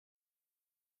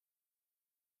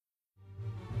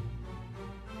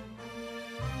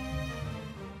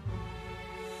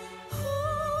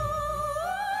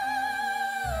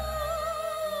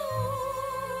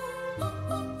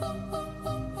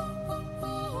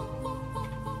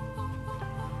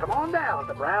come on down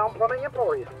to Brown Plumbing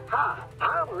Emporium. Hi,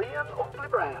 I'm Lynn Oakley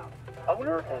Brown,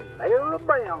 owner and mayor of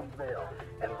Brownsville.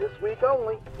 And this week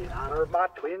only, in honor of my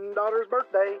twin daughter's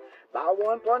birthday, buy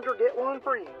one plunger, get one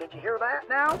free. Did you hear that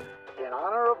now? In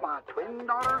honor of my twin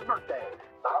daughter's birthday,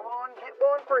 buy one, get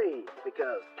one free.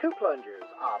 Because two plungers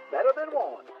are better than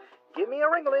one. Give me a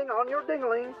ringling on your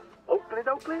dingling. Oakley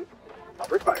dokley.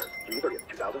 Offer expired June 30th,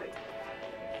 2008.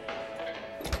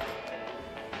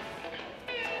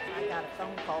 I got a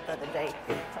phone call the other day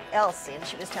from Elsie, and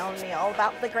she was telling me all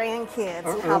about the grandkids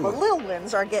and how the little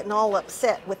ones are getting all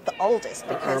upset with the oldest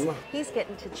because he's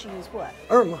getting to choose what?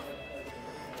 Irma,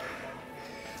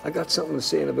 I got something to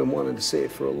say, and I've been wanting to say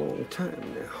it for a long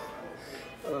time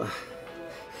now.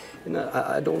 And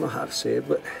I don't know how to say it,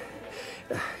 but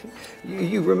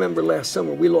you remember last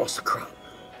summer we lost the crop.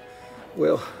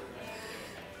 Well,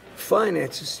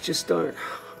 finances just aren't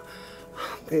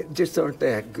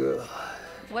that good.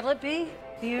 What'll it be?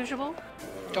 The usual?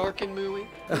 Dark and mooey.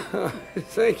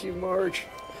 Thank you, Marge.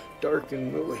 Dark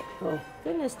and mooey. Oh.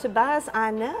 Goodness, Tobias,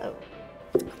 I know.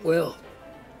 Well,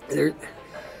 there's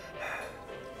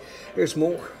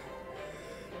more.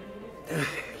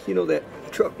 You know that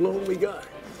truck loan we got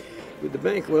with the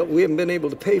bank? Well, we haven't been able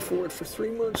to pay for it for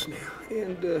 3 months now,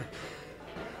 and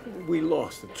we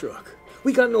lost the truck.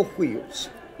 We got no wheels.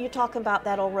 You talking about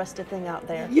that old rusted thing out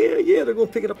there? Yeah, they're gonna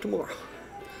pick it up tomorrow.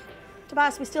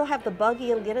 Tobias, we still have the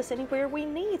buggy. It'll get us anywhere we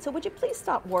need. So would you please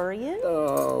stop worrying?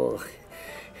 Oh,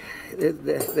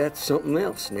 that's something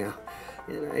else now.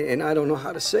 And I don't know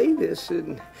how to say this.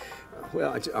 And,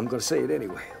 well, I'm going to say it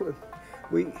anyway.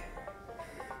 We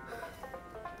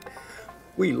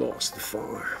lost the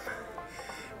farm.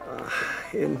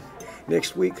 And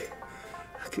next week,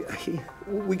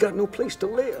 we got no place to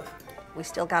live. We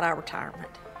still got our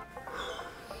retirement.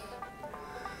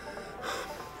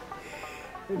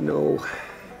 No,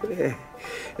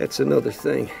 that's another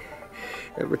thing.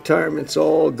 That retirement's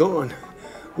all gone.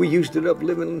 We used it up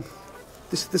living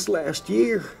this last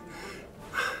year.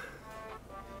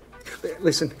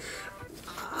 Listen,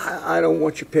 I don't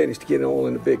want your pennies to get all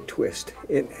in a big twist.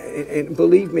 And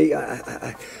believe me,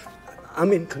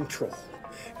 I'm in control.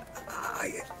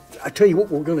 I tell you what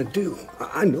we're gonna do.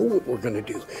 I know what we're gonna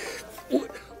do.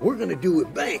 We're gonna do a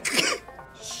bank.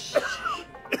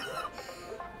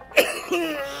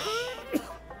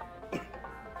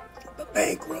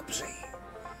 Bankruptcy.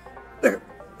 There,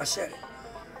 I said it.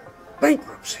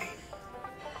 Bankruptcy.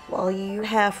 Well, you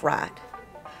have right.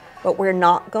 But we're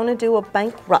not going to do a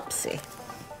bankruptcy.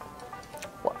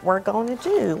 What we're going to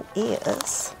do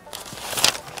is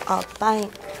a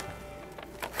bank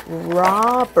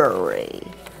robbery.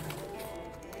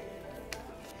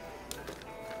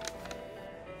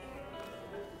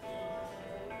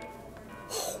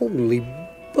 Holy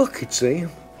buckets,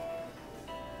 Sam.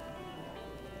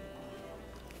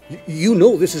 You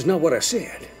know this is not what I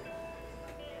said.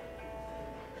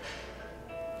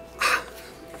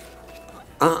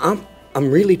 I'm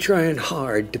really trying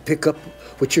hard to pick up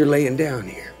what you're laying down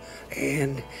here.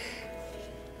 And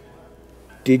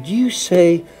did you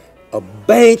say a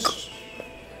bank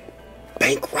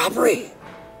robbery?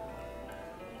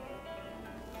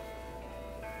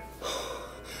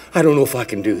 I don't know if I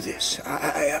can do this.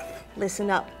 Listen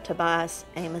up, Tobias,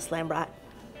 Amos Lambright.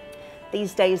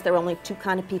 These days, there are only two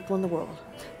kind of people in the world.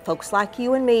 Folks like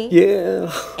you and me. Yeah.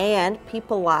 And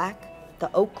people like the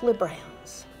Oakley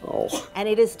Browns. Oh. And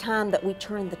it is time that we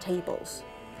turn the tables.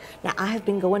 Now, I have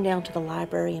been going down to the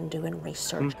library and doing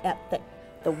research at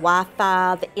the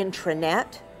Wi-Fi, the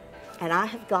intranet, and I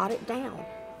have got it down.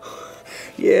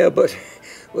 Yeah, but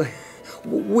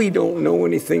we don't know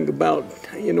anything about,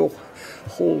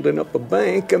 holding up a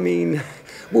bank. I mean,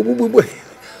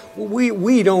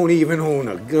 we don't even own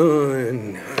a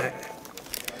gun.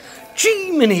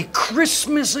 Jiminy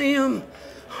Christmas, Em!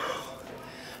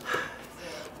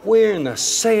 Where in the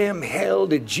Sam hell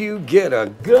did you get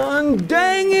a gun?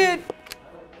 Dang it!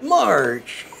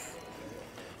 Marge!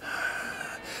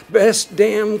 Best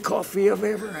damn coffee I've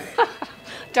ever had.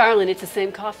 Darling, it's the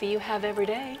same coffee you have every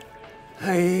day.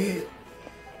 Hey.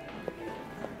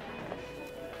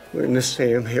 Where in the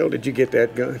Sam hell did you get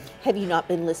that gun? Have you not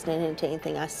been listening to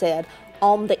anything I said?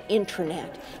 On the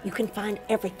intranet. You can find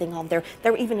everything on there.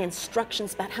 There are even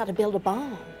instructions about how to build a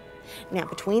bomb. Now,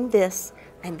 between this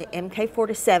and the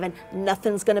MK-47,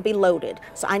 nothing's going to be loaded.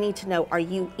 So I need to know, are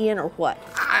you in or what?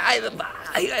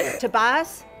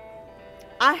 Tobias,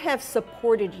 I have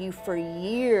supported you for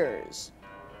years.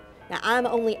 Now, I'm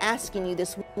only asking you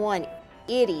this one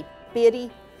itty-bitty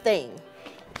thing.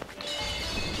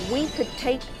 We could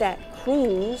take that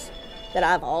cruise that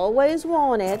I've always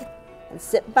wanted and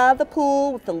sit by the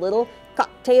pool with the little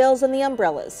cocktails and the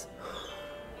umbrellas.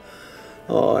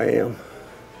 Oh, I am.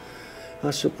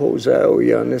 I suppose I owe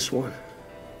you on this one.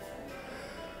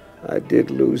 I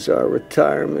did lose our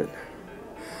retirement.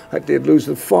 I did lose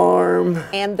the farm.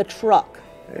 And the truck.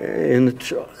 And the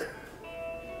truck.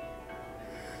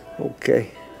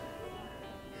 Okay.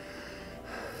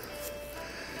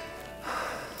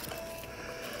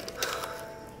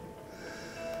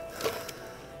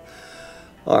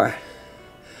 All right.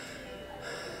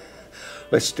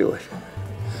 Let's do it.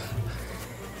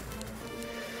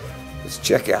 Let's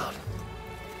check out.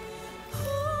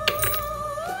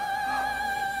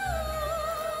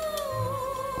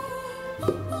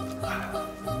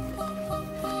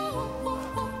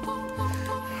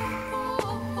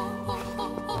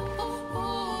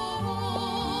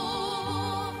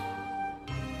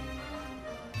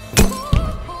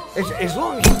 As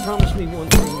long as you promise me one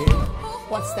thing, Annie.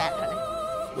 What's that, honey?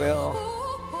 Well,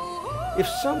 if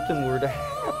something were to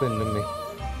happen to me,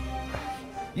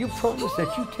 you promise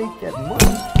that you take that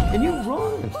money and you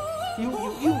run. You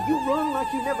run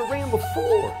like you never ran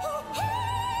before.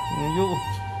 And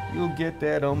you'll get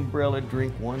that umbrella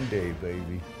drink one day,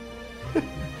 baby.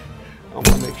 I'm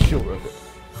gonna make sure of it.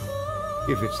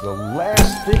 If it's the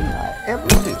last thing I ever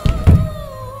do.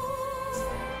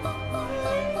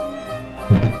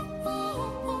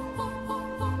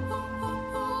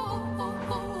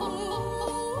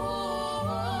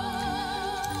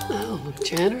 Oh,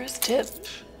 generous tip.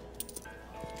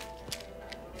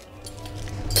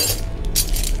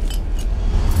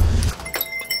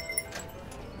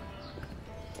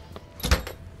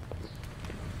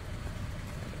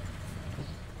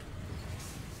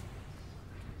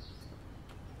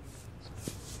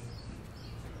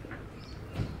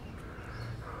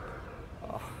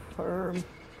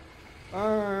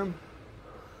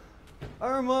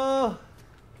 Irma!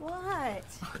 What?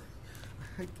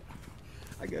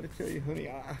 I gotta tell you, honey,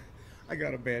 I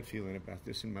got a bad feeling about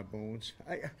this in my bones.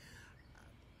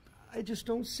 I just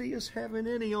don't see us having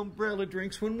any umbrella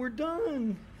drinks when we're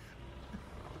done.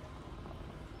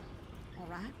 All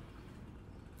right.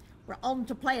 We're on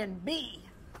to plan B.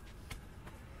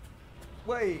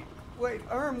 Wait,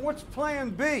 what's plan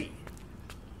B?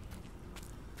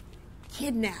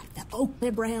 Kidnap the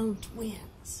Oakley Brown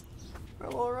twins.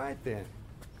 Well, all right then.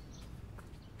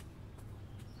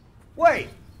 Wait,